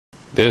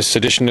This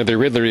edition of the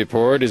Ridley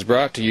Report is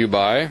brought to you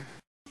by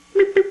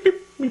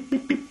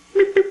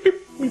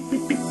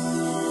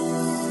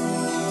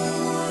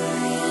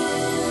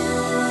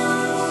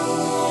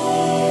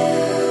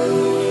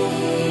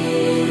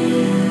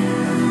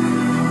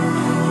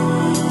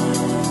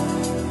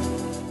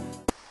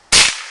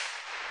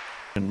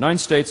Nine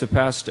states have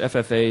passed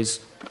FFAs: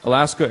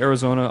 Alaska,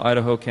 Arizona,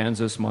 Idaho,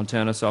 Kansas,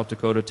 Montana, South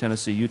Dakota,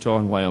 Tennessee, Utah,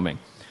 and Wyoming.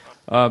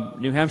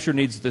 New Hampshire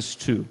needs this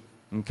too.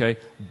 Okay?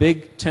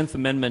 Big 10th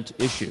Amendment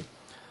issue.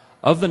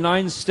 Of the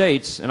 9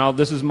 states, and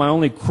this is my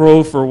only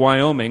crow for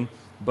Wyoming,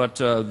 but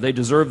they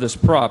deserve this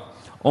prop,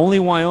 only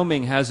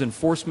Wyoming has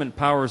enforcement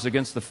powers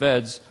against the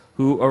feds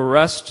who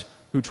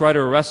try to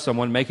arrest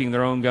someone making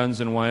their own guns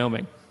in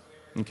Wyoming,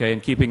 okay,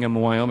 and keeping them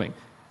in Wyoming.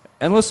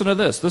 And listen to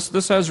this.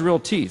 This has real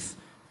teeth.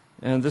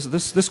 And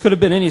this could have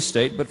been any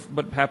state, but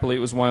happily it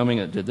was Wyoming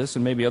that did this,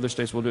 and maybe other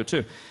states will do it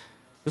too.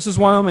 This is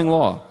Wyoming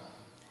law.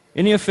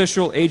 Any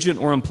official,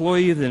 agent, or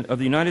employee of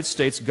the United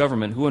States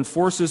government who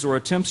enforces or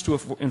attempts to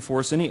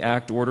enforce any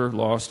act, order,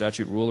 law,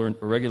 statute, rule, or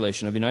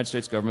regulation of the United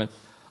States government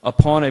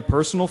upon a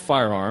personal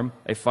firearm,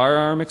 a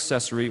firearm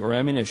accessory, or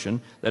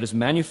ammunition that is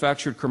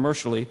manufactured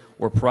commercially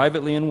or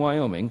privately in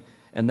Wyoming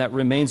and that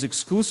remains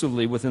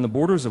exclusively within the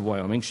borders of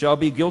Wyoming shall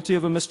be guilty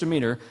of a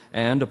misdemeanor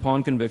and,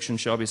 upon conviction,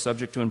 shall be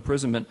subject to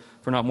imprisonment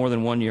for not more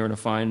than 1 year and a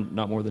fine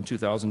not more than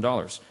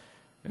 $2,000.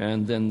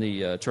 And then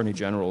the Attorney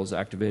General is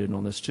activated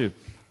on this too.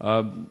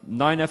 9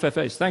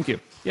 FFAs. Thank you.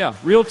 Yeah,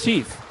 real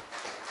teeth.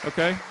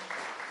 Okay?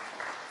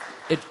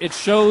 It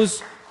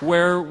shows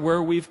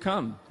where we've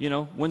come. You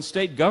know, when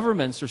state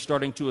governments are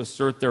starting to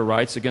assert their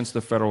rights against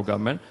the federal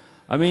government,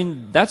 I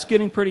mean, that's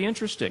getting pretty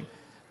interesting.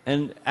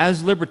 And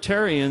as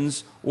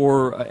libertarians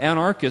or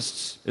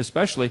anarchists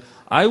especially,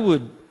 I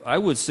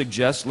would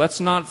suggest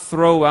let's not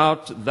throw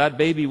out that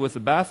baby with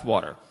the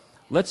bathwater.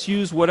 Let's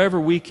use whatever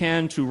we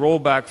can to roll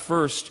back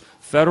first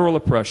federal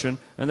oppression,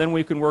 and then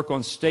we can work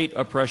on state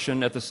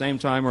oppression at the same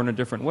time or in a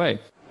different way.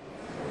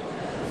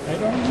 I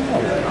don't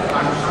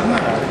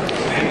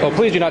know. Oh,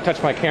 please do not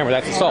touch my camera.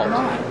 That's assault.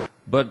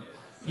 But,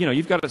 you know,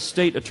 you've got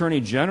state attorney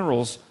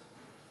generals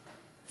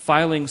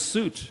filing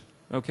suit,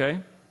 okay,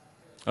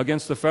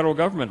 against the federal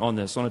government on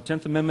this, on a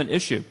 10th Amendment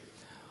issue.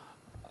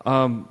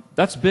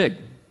 That's big.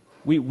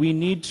 We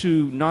need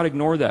to not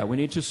ignore that. We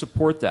need to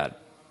support that.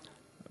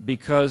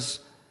 Because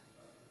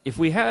if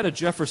we had a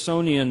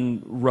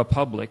Jeffersonian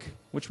republic,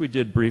 which we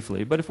did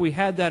briefly, but if we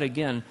had that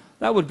again,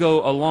 that would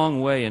go a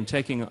long way in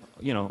taking,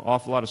 you know,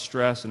 off a lot of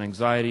stress and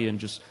anxiety and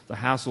just the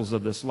hassles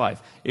of this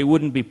life. It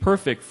wouldn't be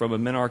perfect from a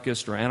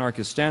minarchist or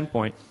anarchist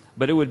standpoint,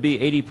 but it would be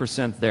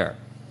 80% there.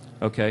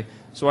 Okay?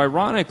 So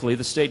ironically,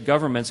 the state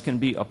governments can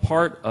be a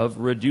part of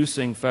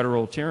reducing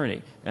federal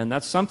tyranny. And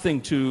that's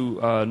something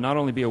to not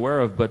only be aware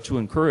of, but to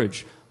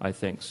encourage, I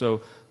think. So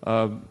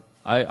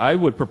I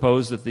would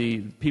propose that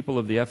the people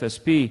of the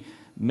FSP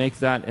make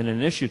that an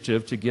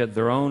initiative to get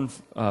their own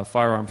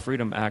Firearm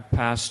Freedom Act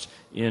passed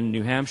in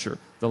New Hampshire.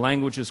 The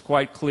language is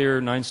quite clear.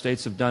 9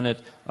 states have done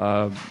it.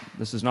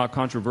 This is not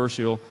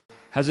controversial.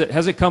 Has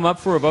it come up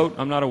for a vote?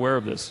 I'm not aware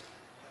of this.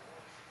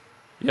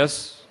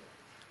 Yes?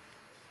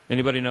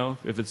 Anybody know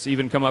if it's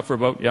even come up for a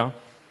vote? Yeah?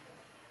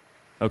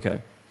 Okay.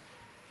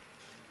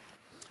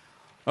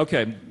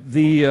 Okay.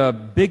 The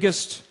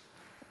biggest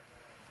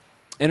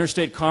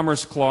interstate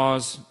commerce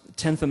clause,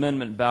 10th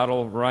Amendment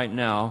battle right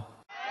now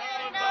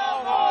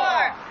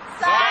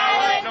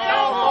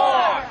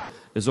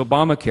is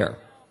Obamacare.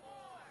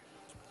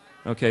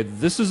 Okay,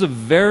 this is a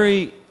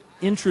very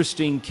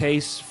interesting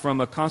case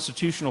from a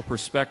constitutional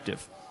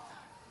perspective.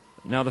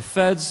 Now, the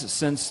feds,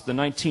 since the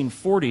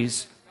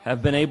 1940s,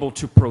 have been able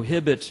to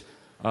prohibit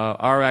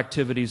our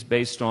activities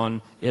based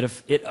on it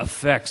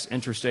affects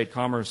interstate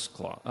commerce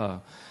clause.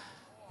 The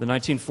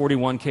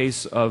 1941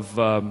 case of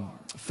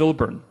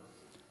Filburn.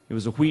 He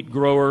was a wheat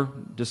grower,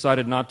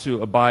 decided not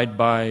to abide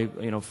by,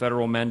 you know,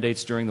 federal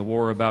mandates during the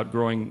war about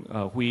growing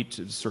wheat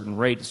at a certain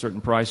rate, a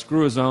certain price,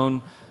 grew his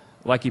own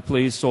like he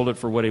pleased, sold it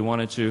for what he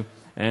wanted to,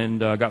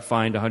 and got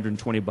fined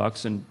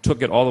 $120 and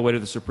took it all the way to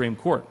the Supreme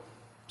Court,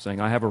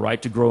 saying, I have a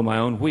right to grow my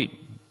own wheat.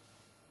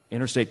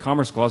 Interstate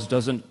Commerce Clause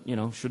doesn't, you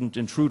know, shouldn't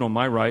intrude on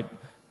my right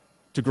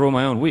to grow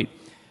my own wheat.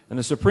 And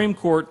the Supreme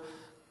Court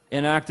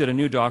enacted a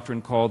new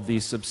doctrine called the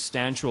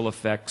substantial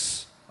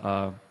effects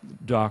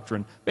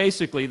doctrine.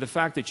 Basically, the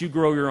fact that you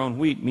grow your own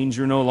wheat means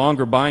you're no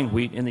longer buying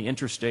wheat in the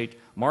interstate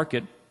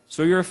market,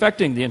 so you're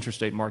affecting the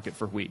interstate market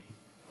for wheat.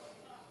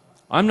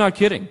 I'm not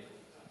kidding.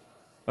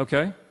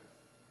 Okay?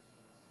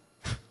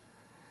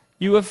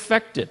 You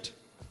affect it.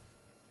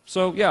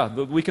 So, yeah,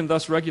 we can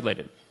thus regulate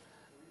it.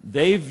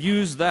 They've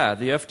used that,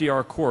 the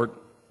FDR court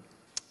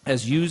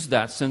has used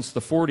that since the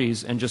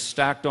 40s and just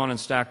stacked on and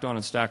stacked on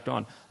and stacked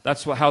on.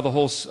 That's how the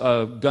whole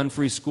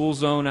Gun-Free School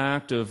Zone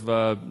Act of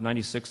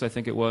 96, I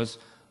think it was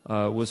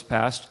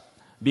passed.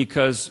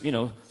 Because, you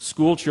know,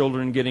 school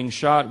children getting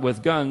shot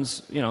with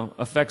guns, you know,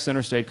 affects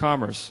interstate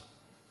commerce.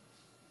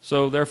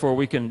 So therefore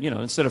we can, you know,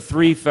 instead of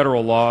 3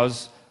 federal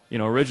laws, you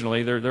know,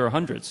 originally there are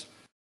hundreds.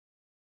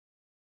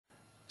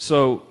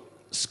 So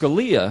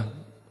Scalia,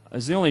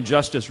 is the only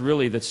justice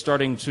really that's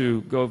starting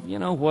to go, you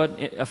know what,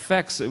 it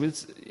affects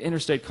it's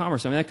interstate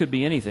commerce. I mean, that could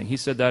be anything. He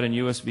said that in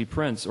U.S. v.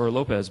 Prince, or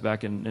Lopez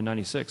back in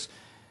 96.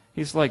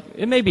 He's like,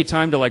 it may be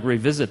time to like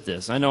revisit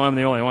this. I know I'm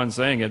the only one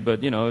saying it,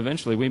 but you know,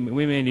 eventually we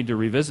may need to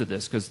revisit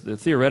this because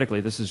theoretically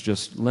this is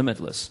just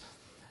limitless.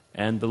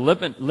 And the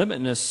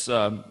limitless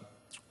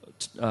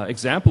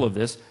example of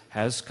this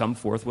has come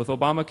forth with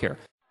Obamacare.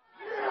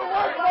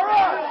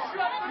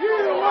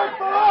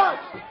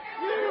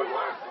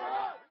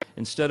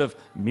 Instead of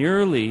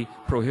merely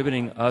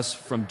prohibiting us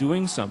from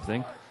doing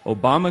something,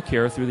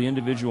 Obamacare, through the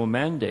individual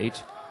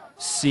mandate,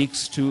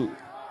 seeks to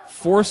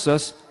force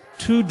us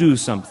to do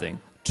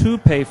something, to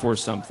pay for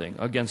something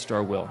against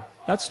our will.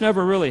 That's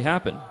never really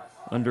happened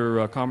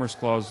under Commerce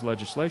Clause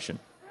legislation.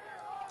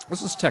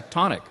 This is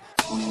tectonic.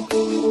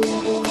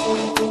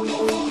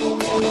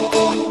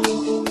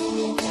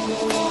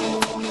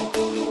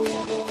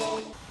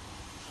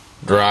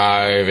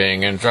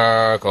 Driving in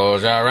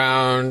circles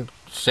around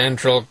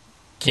Central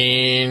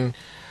Keene,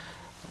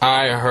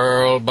 I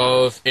hurl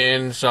both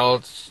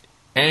insults,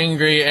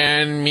 angry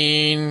and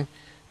mean,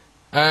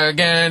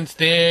 against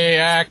the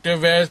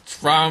activists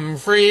from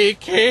Free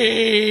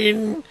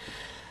Keene,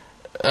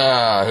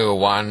 who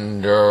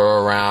wander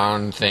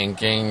around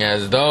thinking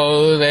as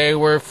though they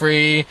were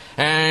free,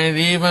 and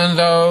even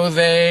though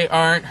they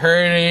aren't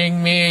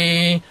hurting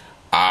me,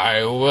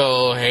 I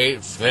will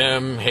hate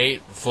them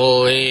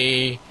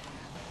hatefully,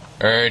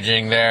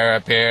 urging their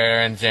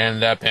appearance in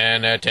the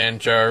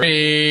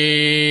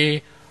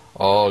penitentiary,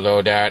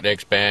 although that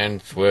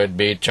expense would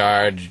be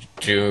charged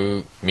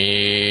to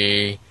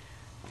me.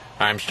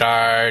 I'm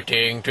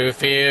starting to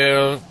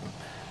feel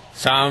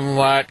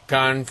somewhat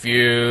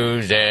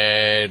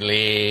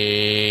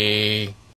confusedly.